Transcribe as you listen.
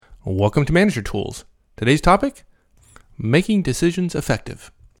Welcome to Manager Tools. Today's topic, making decisions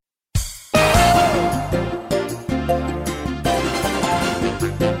effective.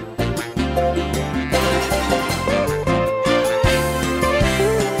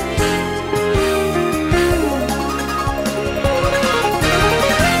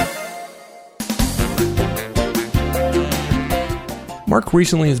 Mark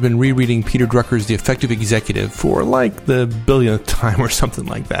recently has been rereading Peter Drucker's The Effective Executive for like the billionth time or something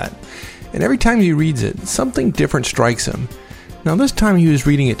like that. And every time he reads it, something different strikes him. Now this time he was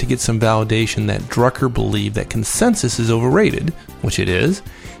reading it to get some validation that Drucker believed that consensus is overrated, which it is,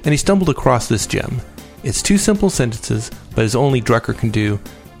 and he stumbled across this gem. It's two simple sentences, but as only Drucker can do,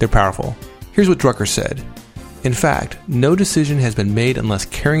 they're powerful. Here's what Drucker said. In fact, no decision has been made unless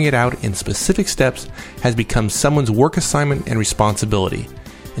carrying it out in specific steps has become someone's work assignment and responsibility.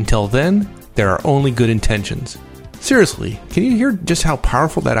 Until then, there are only good intentions. Seriously, can you hear just how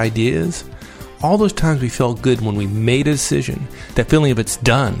powerful that idea is? All those times we felt good when we made a decision, that feeling of it's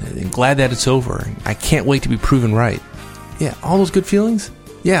done, and glad that it's over, and I can't wait to be proven right. Yeah, all those good feelings?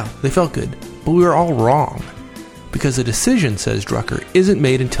 Yeah, they felt good, but we were all wrong. Because a decision, says Drucker, isn't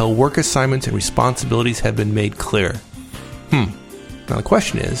made until work assignments and responsibilities have been made clear. Now the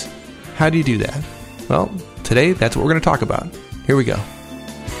question is, how do you do that? Well, today that's what we're going to talk about. Here we go.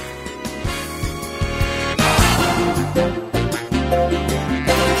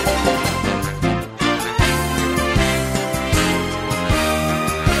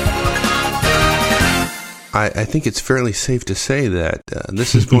 I think it's fairly safe to say that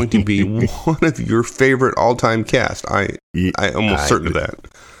this is going to be one of your favorite all-time casts. I'm almost certain of that.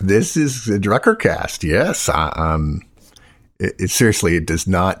 This is a Drucker cast, yes. Seriously, it does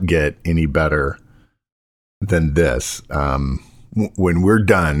not get any better than this. When we're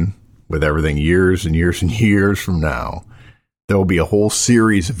done with everything years and years and years from now, there will be a whole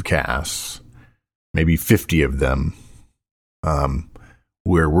series of casts, maybe 50 of them,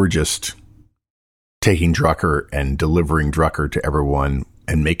 where we're just taking Drucker and delivering Drucker to everyone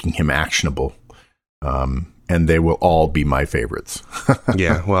and making him actionable. And they will all be my favorites.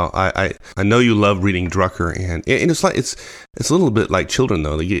 Yeah, well, I know you love reading Drucker, and it's like it's a little bit like children,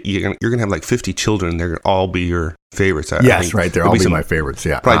 though. You're going to have like 50 children, they're going to all be your favorites. Yes, right, they'll all be my favorites,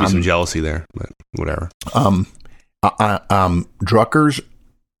 yeah. Probably be some jealousy there, but whatever. Drucker's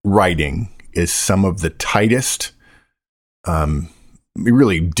writing is some of the tightest,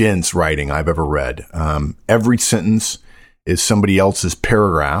 really dense writing I've ever read. Every sentence is somebody else's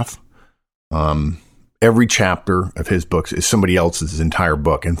paragraph. Every chapter of his books is somebody else's entire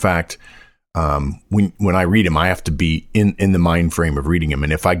book. In fact, when I read him, I have to be in the mind frame of reading him.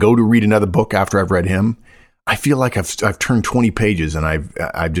 And if I go to read another book after I've read him, I feel like I've turned 20 pages and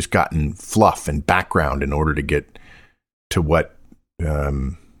I've just gotten fluff and background in order to get to what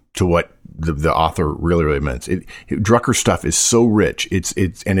the author really meant. Drucker's stuff is so rich.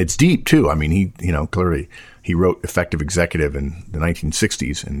 It's deep too. I mean, he clearly he wrote Effective Executive in the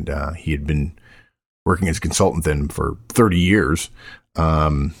 1960s, and he had been working as a consultant then for 30 years.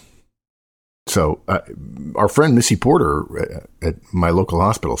 So our friend Missy Porter at my local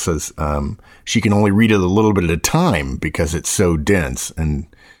hospital says she can only read it a little bit at a time because it's so dense. And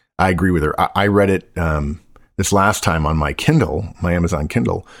I agree with her. I read it this last time on my Kindle, my Amazon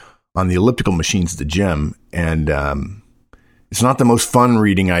Kindle, on the elliptical machines at the gym. And it's not the most fun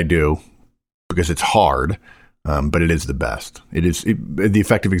reading I do because it's hard, but it is the best. The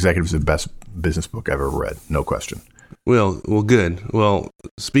Effective Executive is the best business book I've ever read, no question. Well, good. Well,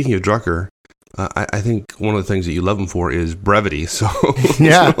 speaking of Drucker, I think one of the things that you love him for is brevity. So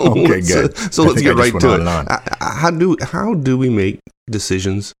yeah, okay, good. So let's get right to it. How do we make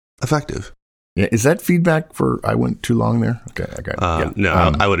decisions effective? Yeah, is that feedback for I went too long there? Okay, I got it. No,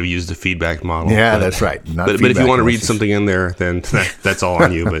 I would have used the feedback model. Yeah, that's right. But if you want to read something in there, then that's all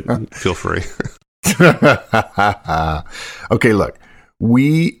on you, but feel free. Okay, look,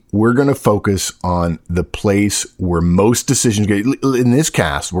 we're going to focus on the place where most decisions get, in this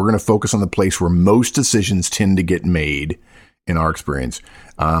cast, we're going to focus on the place where most decisions tend to get made in our experience.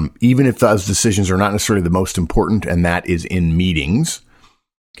 Even if those decisions are not necessarily the most important, and that is in meetings.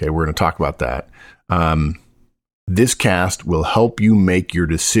 Okay, we're going to talk about that. This cast will help you make your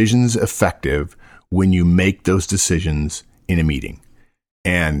decisions effective when you make those decisions in a meeting.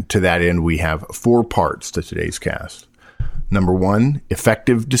 And to that end, we have 4 parts to today's cast. Number 1,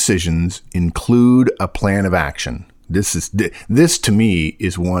 effective decisions include a plan of action. This to me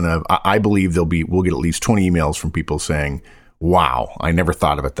is one of, I believe we'll get at least 20 emails from people saying, wow, I never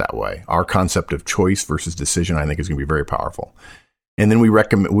thought of it that way. Our concept of choice versus decision, I think, is going to be very powerful. And then we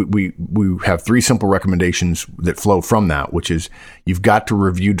recommend we have 3 simple recommendations that flow from that, which is you've got to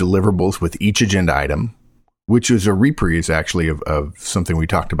review deliverables with each agenda item, which is a reprise actually of something we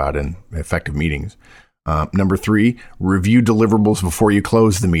talked about in effective meetings. Number 3, review deliverables before you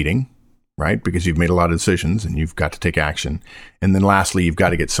close the meeting, right? Because you've made a lot of decisions and you've got to take action. And then lastly, you've got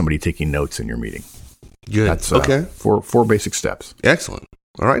to get somebody taking notes in your meeting. Good. That's okay. Four basic steps. Excellent.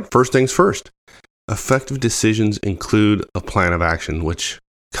 All right. First things first. Effective decisions include a plan of action, which,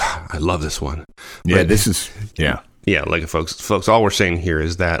 God, I love this one. Yeah, but, Yeah, like folks, all we're saying here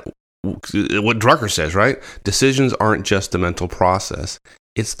is that what Drucker says, right? Decisions aren't just a mental process.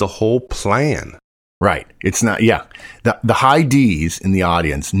 It's the whole plan. Right. It's not, The high Ds in the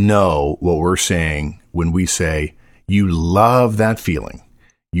audience know what we're saying when we say, you love that feeling.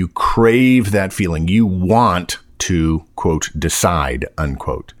 You crave that feeling. You want to, quote, decide,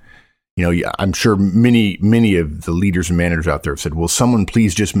 unquote. I'm sure many of the leaders and managers out there have said, will someone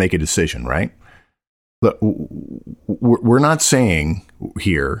please just make a decision, right? Look, we're not saying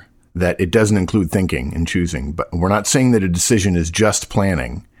here that it doesn't include thinking and choosing, but we're not saying that a decision is just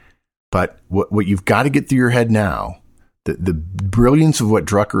planning. But what you've got to get through your head now, the brilliance of what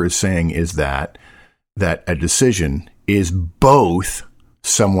Drucker is saying is that a decision is both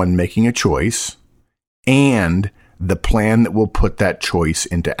someone making a choice and the plan that will put that choice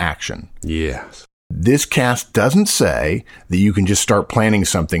into action. Yes. This cast doesn't say that you can just start planning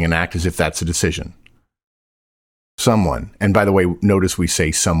something and act as if that's a decision. Someone, and by the way, notice we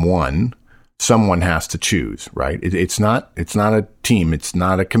say someone has to choose, right? It's not a team. It's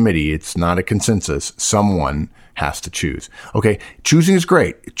not a committee. It's not a consensus. Someone has to choose. Okay. Choosing is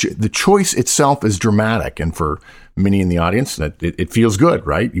great. The choice itself is dramatic. And for many in the audience, that it feels good,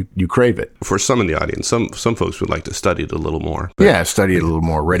 right? You crave it. For some in the audience, some folks would like to study it a little more. Study it a little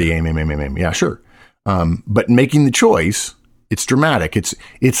more. Ready, aim. Yeah, sure. But making the choice, it's dramatic.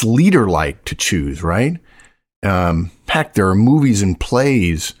 It's leader-like to choose, right? Heck, there are movies and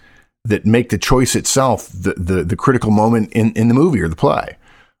plays that make the choice itself the critical moment in the movie or the play.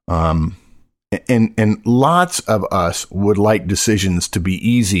 And lots of us would like decisions to be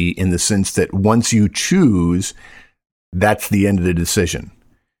easy in the sense that once you choose, that's the end of the decision.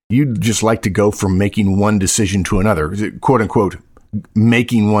 You'd just like to go from making one decision to another, quote unquote,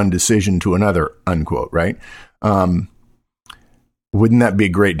 making one decision to another, unquote, right? Wouldn't that be a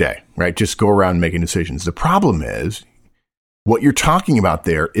great day, right? Just go around making decisions. The problem is what you're talking about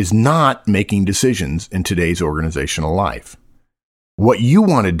there is not making decisions in today's organizational life. What you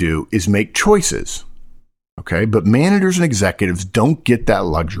want to do is make choices, okay? But managers and executives don't get that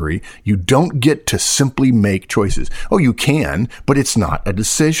luxury. You don't get to simply make choices. Oh, you can, but it's not a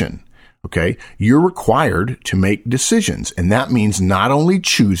decision, okay? You're required to make decisions, and that means not only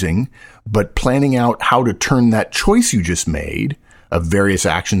choosing, but planning out how to turn that choice you just made of various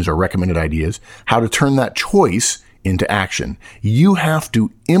actions or recommended ideas, how to turn that choice into action. You have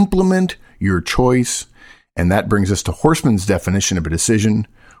to implement your choice. And that brings us to Horstman's definition of a decision,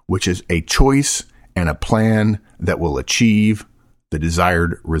 which is a choice and a plan that will achieve the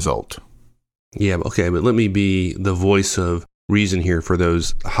desired result. Yeah, okay, but let me be the voice of reason here for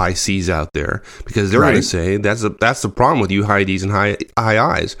those high C's out there, because they're going to say that's the problem with you high D's and high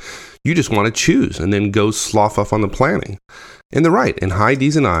I's. You just want to choose and then go slough off on the planning. And they're right. And high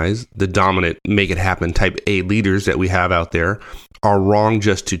D's and I's, the dominant make it happen type A leaders that we have out there, are wrong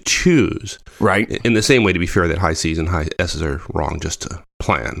just to choose. Right. In the same way, to be fair, that high C's and high S's are wrong just to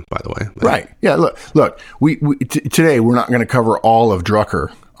plan, by the way. But, right. Yeah. Look. Today we're not going to cover all of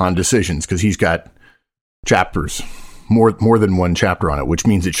Drucker on decisions because he's got chapters, more than one chapter on it, which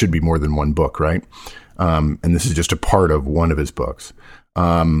means it should be more than one book, right? And this is just a part of one of his books.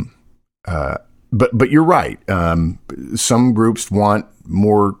 But you're right. Some groups want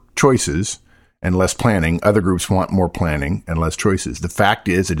more choices and less planning. Other groups want more planning and less choices. The fact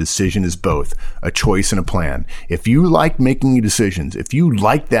is, a decision is both a choice and a plan. If you like making decisions, if you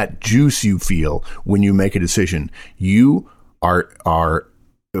like that juice you feel when you make a decision, you are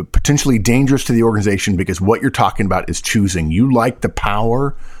potentially dangerous to the organization because what you're talking about is choosing. You like the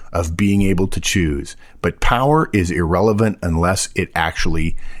power of being able to choose, but power is irrelevant unless it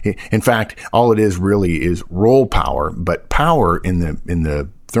actually, in fact, all it is really is role power, but power in the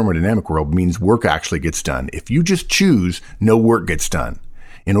thermodynamic world means work actually gets done. If you just choose, no work gets done.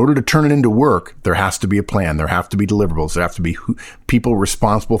 In order to turn it into work, there has to be a plan. There have to be deliverables. There have to be people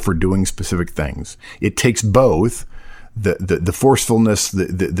responsible for doing specific things. It takes both the forcefulness,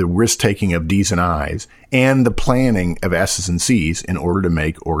 the risk-taking of D's and I's, and the planning of S's and C's in order to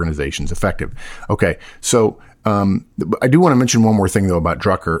make organizations effective. Okay, so I do want to mention one more thing, though, about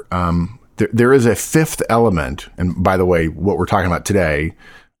Drucker. there is a fifth element. And by the way, what we're talking about today,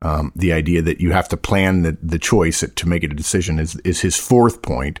 the idea that you have to plan the choice to make it a decision is his fourth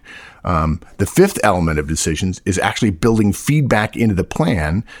point. The fifth element of decisions is actually building feedback into the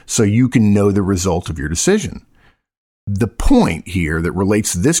plan so you can know the result of your decision. The point here that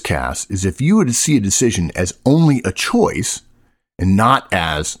relates to this cast is if you were to see a decision as only a choice and not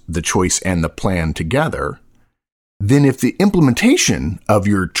as the choice and the plan together, then if the implementation of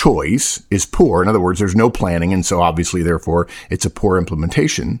your choice is poor, in other words, there's no planning, and so obviously, therefore, it's a poor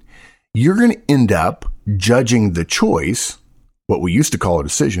implementation, you're going to end up judging the choice, what we used to call a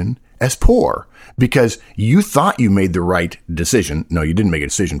decision, as poor because you thought you made the right decision. No, you didn't make a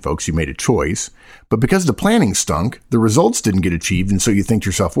decision, folks. You made a choice. But because the planning stunk, the results didn't get achieved, and so you think to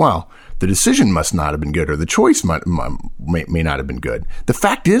yourself, well, the decision must not have been good, or the choice may not have been good. The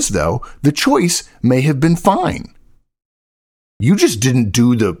fact is, though, the choice may have been fine. You just didn't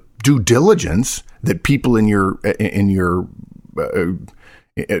do the due diligence that people in your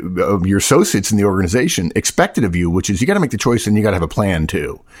associates in the organization expected of you, which is you got to make the choice and you got to have a plan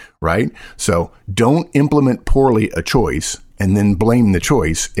too, right? So don't implement poorly a choice and then blame the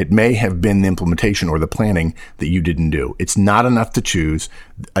choice. It may have been the implementation or the planning that you didn't do. It's not enough to choose.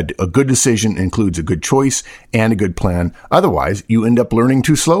 A good decision includes a good choice and a good plan. Otherwise, you end up learning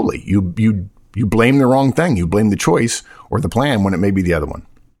too slowly. You blame the wrong thing. You blame the choice or the plan when it may be the other one.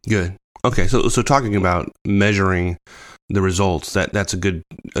 Good. Okay. So talking about measuring the results, that's a good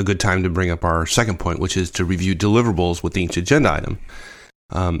time to bring up our second point, which is to review deliverables with each agenda item.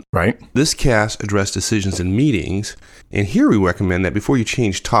 Right. This cast addressed decisions in meetings, and here we recommend that before you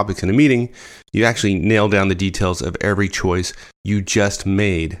change topics in a meeting, you actually nail down the details of every choice you just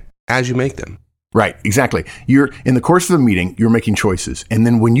made as you make them. Right, exactly. You're in the course of the meeting, you're making choices. And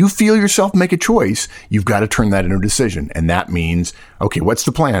then when you feel yourself make a choice, you've got to turn that into a decision. And that means, okay, what's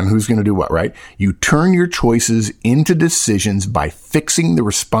the plan? Who's going to do what, right? You turn your choices into decisions by fixing the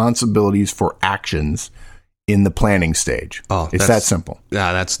responsibilities for actions in the planning stage. Oh, it's that simple.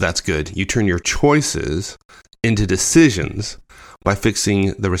 Yeah, that's good. You turn your choices into decisions by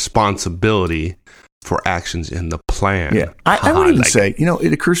fixing the responsibility for actions in the plan. Yeah. I would even say,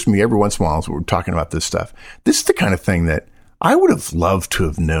 it occurs to me every once in a while as we're talking about this stuff, this is the kind of thing that I would have loved to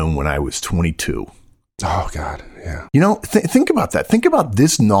have known when I was 22. Oh, God. Yeah. Think about that. Think about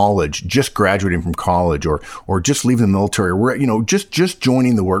this knowledge just graduating from college or just leaving the military or, just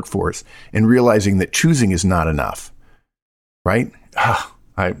joining the workforce and realizing that choosing is not enough. Right?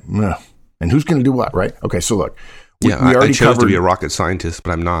 And who's going to do what, right? Okay, so look. I chose to be a rocket scientist, but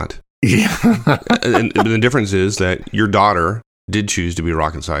I'm not. Yeah. and the difference is that your daughter did choose to be a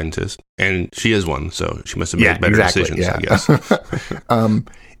rocket scientist, and she is one, so she must have made better decisions, I guess.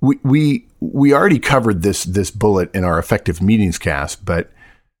 We already covered this bullet in our effective meetings cast, but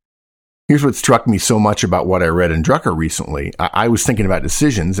here's what struck me so much about what I read in Drucker recently. I was thinking about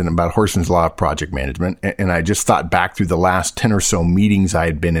decisions and about Horstman's Law of Project Management, and I just thought back through the last 10 or so meetings I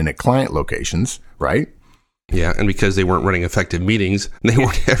had been in at client locations, right? Yeah, and because they weren't running effective meetings, they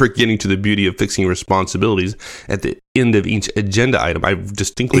weren't ever getting to the beauty of fixing responsibilities at the end of each agenda item. I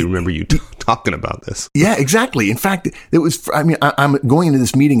distinctly remember you talking about this. Yeah, exactly. In fact, it was. I'm going into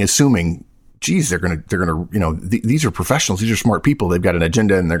this meeting assuming, geez, they're gonna, these are professionals, these are smart people. They've got an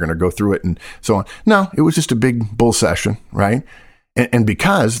agenda and they're gonna go through it and so on. No, it was just a big bull session, right? And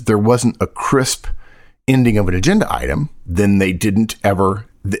because there wasn't a crisp ending of an agenda item, then they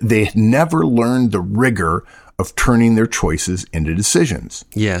had never learned the rigor of turning their choices into decisions.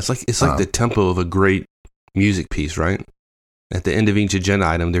 Yeah, it's like the tempo of a great music piece, right? At the end of each agenda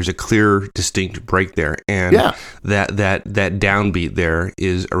item, there's a clear, distinct break there, and that downbeat there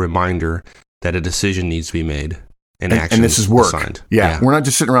is a reminder that a decision needs to be made. And this is work. Assigned. Yeah, we're not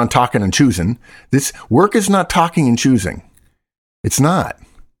just sitting around talking and choosing. This work is not talking and choosing. It's not.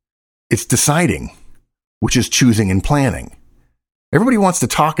 It's deciding, which is choosing and planning. Everybody wants to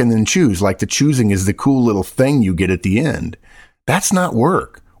talk and then choose, like the choosing is the cool little thing you get at the end. That's not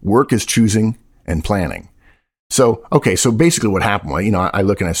work. Work is choosing and planning. So basically what happened, I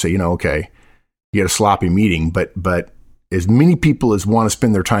look and I say, okay, you had a sloppy meeting, but as many people as want to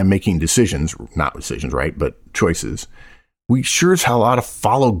spend their time making decisions, not decisions, right, but choices, we sure as hell ought to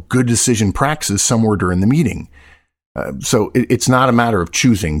follow good decision practices somewhere during the meeting. So it's not a matter of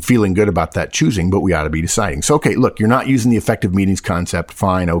choosing, feeling good about that choosing, but we ought to be deciding. So, okay, look, you're not using the effective meetings concept.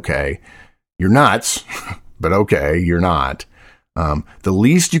 Fine. Okay. You're nuts, but okay, you're not. The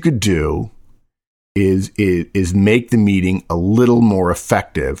least you could do is make the meeting a little more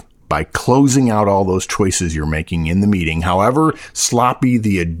effective by closing out all those choices you're making in the meeting, however sloppy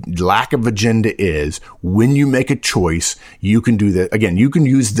the lack of agenda is, when you make a choice, you can do that. Again, you can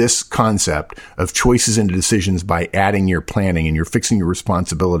use this concept of choices into decisions by adding your planning and you're fixing your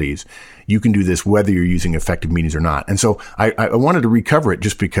responsibilities. You can do this whether you're using effective meetings or not. And so I wanted to recover it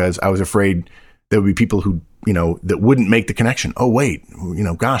just because I was afraid there would be people who, that wouldn't make the connection. Oh, wait,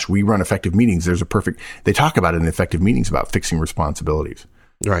 gosh, we run effective meetings. They talk about it in effective meetings about fixing responsibilities.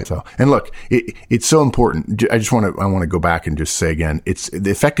 Right. So, and look, it's so important. I want to go back and just say again, it's the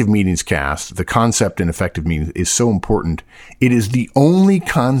effective meetings cast. The concept in effective meetings is so important. It is the only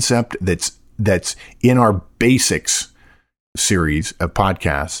concept that's in our basics series of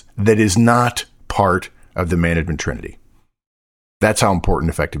podcasts that is not part of the management trinity. That's how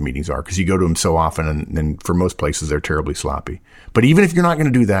important effective meetings are, because you go to them so often, and for most places, they're terribly sloppy. But even if you're not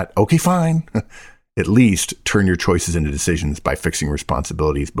going to do that, okay, fine. At least turn your choices into decisions by fixing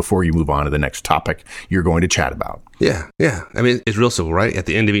responsibilities before you move on to the next topic you're going to chat about. Yeah. I mean, it's real simple, right? At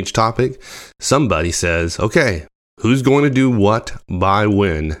the end of each topic, somebody says, okay, who's going to do what by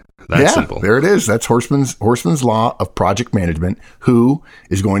when? That's simple. There it is. That's Horstman's law of project management. Who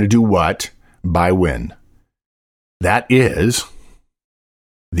is going to do what by when? That is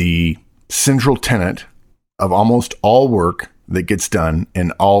the central tenet of almost all work that gets done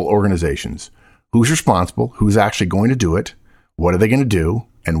in all organizations. Who's responsible? Who's actually going to do it? What are they going to do?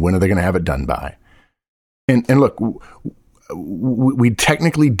 And when are they going to have it done by? And look, we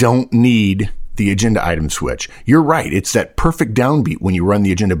technically don't need the agenda item switch. You're right. It's that perfect downbeat when you run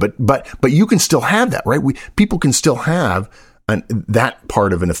the agenda, but you can still have that, right? People can still have that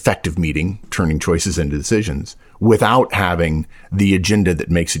part of an effective meeting, turning choices into decisions, without having the agenda that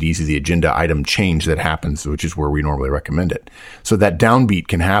makes it easy, the agenda item change that happens, which is where we normally recommend it. So that downbeat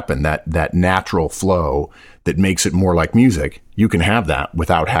can happen, that natural flow that makes it more like music. You can have that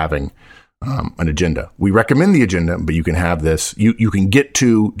without having an agenda. We recommend the agenda, but you can have this. You can get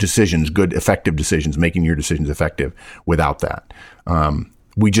to decisions, good, effective decisions, making your decisions effective without that.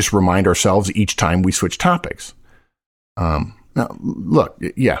 We just remind ourselves each time we switch topics. Now, look,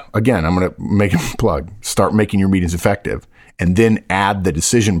 again, I'm going to make a plug. Start making your meetings effective, and then add the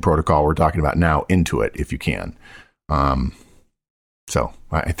decision protocol we're talking about now into it if you can. So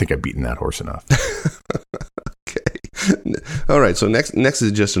I think I've beaten that horse enough. Okay. All right. So next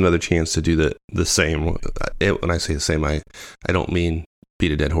is just another chance to do the same. When I say the same, I don't mean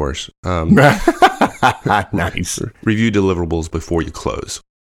beat a dead horse. Nice. Review deliverables before you close.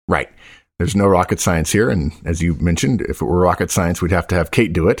 Right. There's no rocket science here. And as you mentioned, if it were rocket science, we'd have to have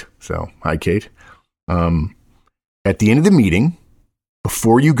Kate do it. So, hi, Kate. At the end of the meeting,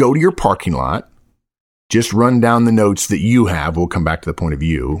 before you go to your parking lot, just run down the notes that you have. We'll come back to the point of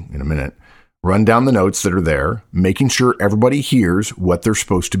you in a minute. Run down the notes that are there, making sure everybody hears what they're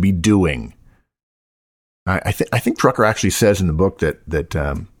supposed to be doing. I think Drucker actually says in the book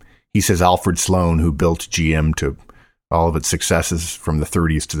that he says Alfred Sloan, who built GM to all of its successes from the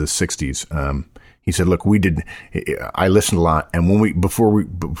 30s to the 60s. He said, look, I listened a lot. And before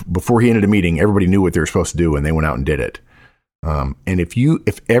he ended a meeting, everybody knew what they were supposed to do and they went out and did it. And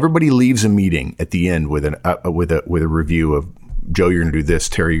if everybody leaves a meeting at the end with a review of Joe, you're going to do this,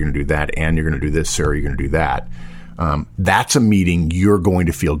 Terry, you're going to do that, Ann, you're going to do this, Sarah, you're going to do that. That's a meeting you're going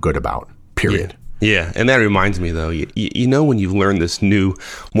to feel good about, period. Yeah. And that reminds me though, you know, when you've learned this new,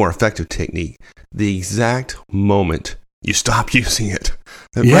 more effective technique, the exact moment you stop using it.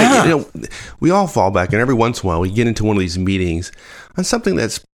 Yeah. Right? You know, we all fall back, and every once in a while we get into one of these meetings on something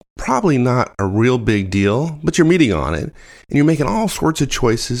that's probably not a real big deal, but you're meeting on it, and you're making all sorts of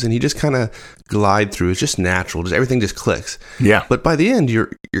choices, and you just kind of glide through. It's just natural. Everything just clicks. Yeah. But by the end, you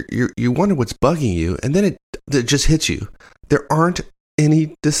wonder what's bugging you, and then it just hits you. There aren't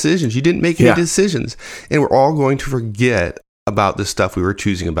any decisions. You didn't make any decisions, and we're all going to forget about the stuff we were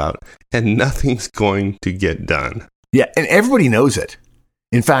choosing about, and nothing's going to get done. Yeah, and everybody knows it.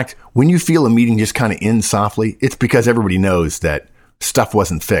 In fact, when you feel a meeting just kind of end softly, it's because everybody knows that stuff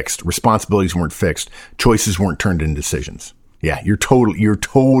wasn't fixed, responsibilities weren't fixed, choices weren't turned into decisions. Yeah, you're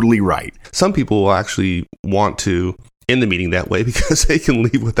totally right. Some people will actually want to end the meeting that way because they can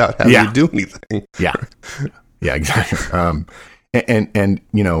leave without having to do anything. Yeah, exactly. And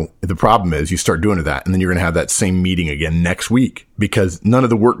you know, the problem is you start doing that, and then you're going to have that same meeting again next week because none of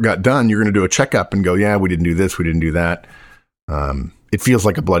the work got done. You're going to do a checkup and go, yeah, we didn't do this, we didn't do that. It feels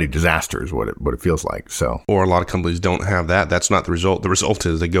like a bloody disaster is what it feels like. So, or a lot of companies don't have that. That's not the result. The result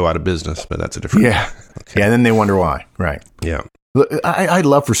is they go out of business, but that's a different. Yeah. Okay. Yeah. And then they wonder why. Right. Yeah. I'd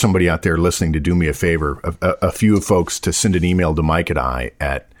love for somebody out there listening to do me a favor, a few folks to send an email to Mike and I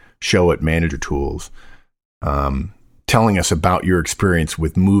at show@managertools. telling us about your experience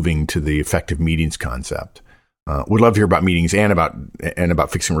with moving to the effective meetings concept. We'd love to hear about meetings and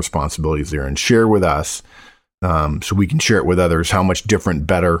about fixing responsibilities there, and share with us so we can share it with others how much different,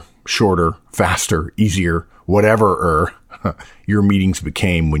 better, shorter, faster, easier, whatever your meetings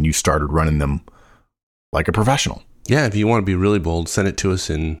became when you started running them like a professional. Yeah, if you want to be really bold, send it to us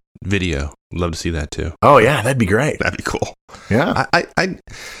in video. I'd love to see that too. Oh yeah, that'd be great. That'd be cool. Yeah,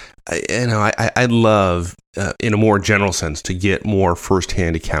 I'd love, in a more general sense, to get more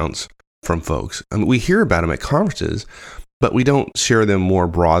firsthand accounts from folks. I mean, we hear about them at conferences, but we don't share them more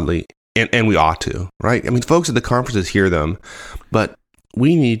broadly, and we ought to, right? I mean, folks at the conferences hear them, but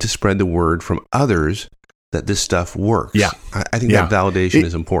we need to spread the word from others that this stuff works. Yeah. I think that validation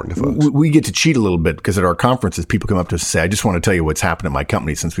is important to folks. We get to cheat a little bit because at our conferences, people come up to us and say, I just want to tell you what's happened at my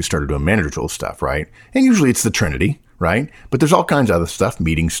company since we started doing manager tool stuff, right? And usually it's the Trinity, right? But there's all kinds of other stuff,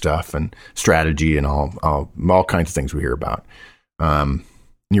 meeting stuff and strategy and all kinds of things we hear about.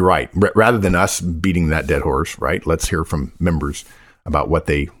 You're right. Rather than us beating that dead horse, right? Let's hear from members about what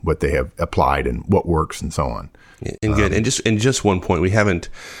they have applied and what works and so on. And good. And just one point, we haven't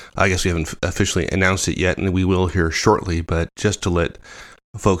officially announced it yet, and we will here shortly, but just to let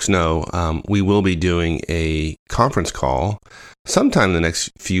folks know, we will be doing a conference call sometime in the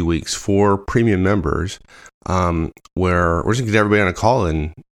next few weeks for premium members, where we're just going to get everybody on a call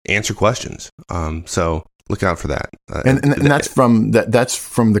and answer questions. So look out for that. And that's from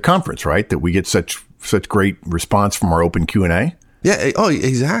the conference, right? That we get such great response from our open Q&A. Yeah. Oh,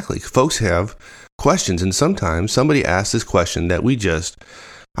 exactly. Folks have questions, and sometimes somebody asks this question that we just,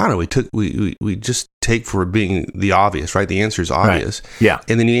 I don't know, we just take for being the obvious, right? The answer is obvious. Right. Yeah.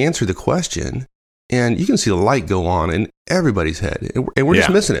 And then you answer the question, and you can see the light go on in everybody's head, and we're just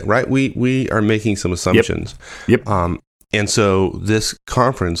missing it, right? We are making some assumptions. Yep. And so this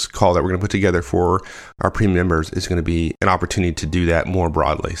conference call that we're going to put together for our premium members is going to be an opportunity to do that more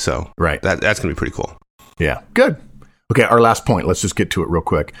broadly. So that's going to be pretty cool. Yeah. Good. Okay, our last point, let's just get to it real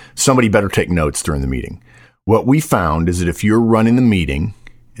quick. Somebody better take notes during the meeting. What we found is that if you're running the meeting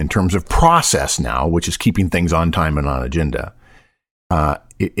in terms of process now, which is keeping things on time and on agenda,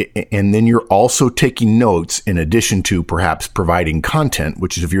 and then you're also taking notes in addition to perhaps providing content,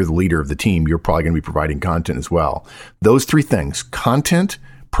 which is if you're the leader of the team, you're probably going to be providing content as well. Those three things, content,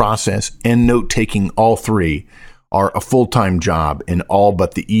 process, and note-taking, all three are a full-time job in all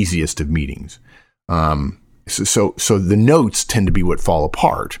but the easiest of meetings. So the notes tend to be what fall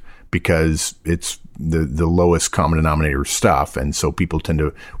apart because it's the lowest common denominator stuff. And so people tend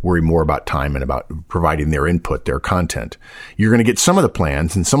to worry more about time and about providing their input, their content. You're going to get some of the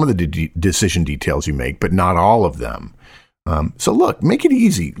plans and some of the decision details you make, but not all of them. So look, make it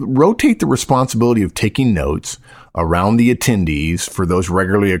easy. Rotate the responsibility of taking notes around the attendees for those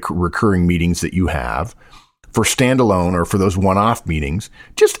regularly recurring meetings that you have. For standalone or for those one-off meetings,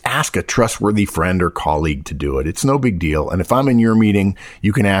 just ask a trustworthy friend or colleague to do it. It's no big deal. And if I'm in your meeting,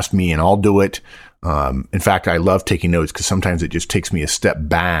 you can ask me and I'll do it. In fact, I love taking notes because sometimes it just takes me a step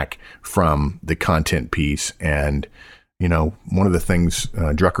back from the content piece. And, you know, one of the things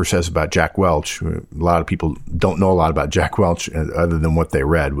Drucker says about Jack Welch, a lot of people don't know a lot about Jack Welch other than what they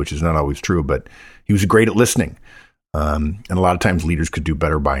read, which is not always true, but he was great at listening. And a lot of times leaders could do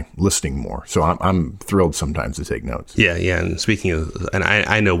better by listening more. So I'm thrilled sometimes to take notes. Yeah. And speaking of, and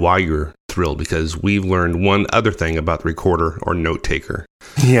I know why you're thrilled, because we've learned one other thing about the recorder or note taker.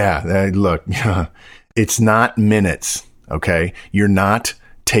 Yeah. Look, it's not minutes. Okay. You're not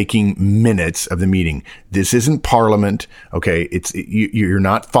taking minutes of the meeting. This isn't Parliament. Okay. You're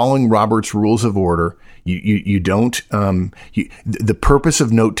not following Robert's Rules of Order. You don't, the purpose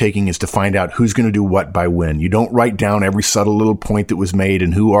of note taking is to find out who's going to do what by when. You don't write down every subtle little point that was made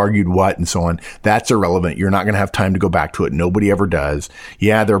and who argued what and so on. That's irrelevant. You're not going to have time to go back to it. Nobody ever does.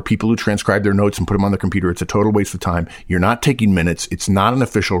 Yeah, there are people who transcribe their notes and put them on the computer. It's a total waste of time. You're not taking minutes. It's not an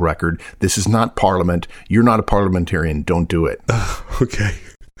official record. This is not Parliament. You're not a parliamentarian. Don't do it. Okay.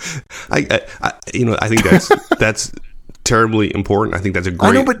 I think that's terribly important. I think that's a great.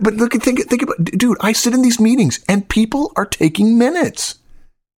 I know, but look, think about, dude. I sit in these meetings and people are taking minutes.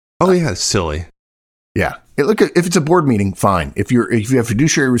 Oh yeah, it's silly. Yeah, look, if it's a board meeting, fine. If you have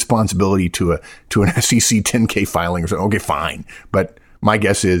fiduciary responsibility to an SEC 10K filing or something, okay, fine. But my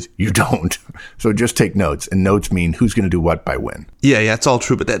guess is you don't. So just take notes, and notes mean who's going to do what by when. Yeah, it's all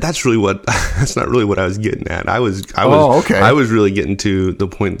true. But that's not really what I was getting at. I was really getting to the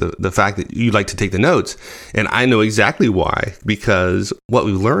point, the fact that you like to take the notes, and I know exactly why. Because what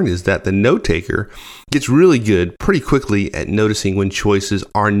we've learned is that the note taker gets really good pretty quickly at noticing when choices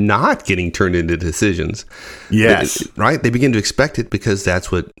are not getting turned into decisions. Yes, right. They begin to expect it because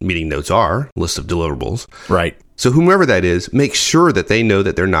that's what meeting notes are: list of deliverables. Right. So whomever that is, make sure that they know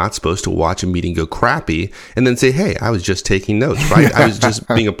that they're not supposed to watch a meeting go crappy and then say, hey, I was just taking notes, right? I was just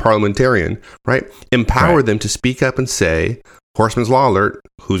being a parliamentarian, right? Empower them to speak up and say, Horseman's Law alert,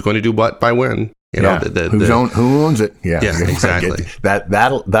 who's going to do what by when? You know, who owns it? Yeah, exactly.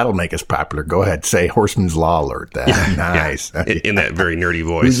 That'll make us popular. Go ahead, say Horseman's Law alert. Nice. Yeah. In that very nerdy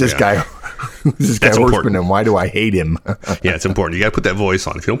voice. Who's this guy? Who's this guy Horseman, important. And why do I hate him? Yeah, it's important. You got to put that voice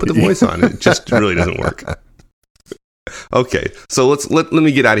on. If you don't put the voice on, it just really doesn't work. Okay, so let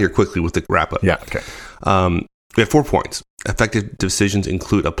me get out of here quickly with the wrap up. Yeah. Okay. We have 4 points. Effective decisions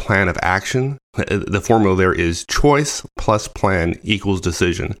include a plan of action. The formula there is choice plus plan equals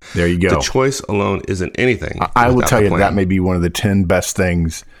decision. There you go. The choice alone isn't anything. I will tell you that may be one of the 10 best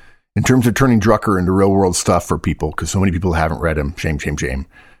things in terms of turning Drucker into real world stuff for people, because so many people haven't read him. Shame.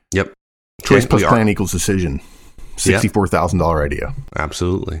 Yep. Choice plus plan equals decision. $64,000 idea.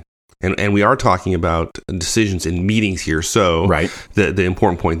 Absolutely. And we are talking about decisions in meetings here. So the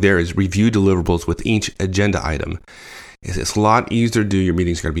important point there is review deliverables with each agenda item. It's a lot easier to do. Your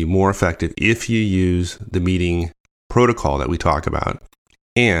meetings are going to be more effective if you use the meeting protocol that we talk about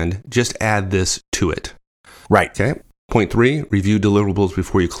and just add this to it. Right. Okay. Point 3, review deliverables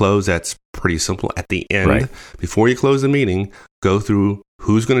before you close. That's pretty simple. At the end, before you close the meeting, go through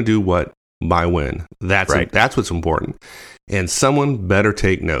who's going to do what by when. That's what's important. And someone better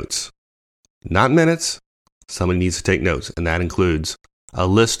take notes. Not minutes. Somebody needs to take notes. And that includes a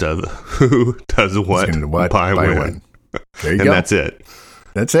list of who does what by when. There you go. And that's it.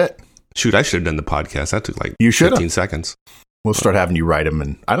 That's it. Shoot, I should have done the podcast. That took like 15 seconds. We'll start having you write them,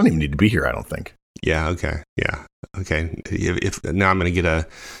 and I don't even need to be here, I don't think. Yeah, okay. Yeah. Okay. If now I'm going to get a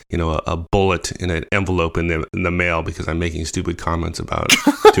bullet in an envelope in the mail because I'm making stupid comments about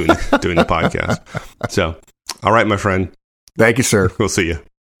doing the podcast. So, all right, my friend. Thank you, sir. We'll see you.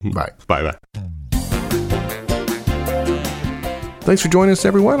 Bye. Bye. Thanks for joining us,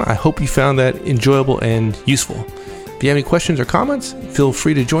 everyone. I hope you found that enjoyable and useful. If you have any questions or comments, feel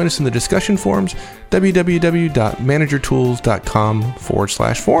free to join us in the discussion forums,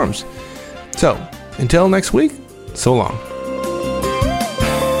 www.managertools.com/forums. So, until next week, so long.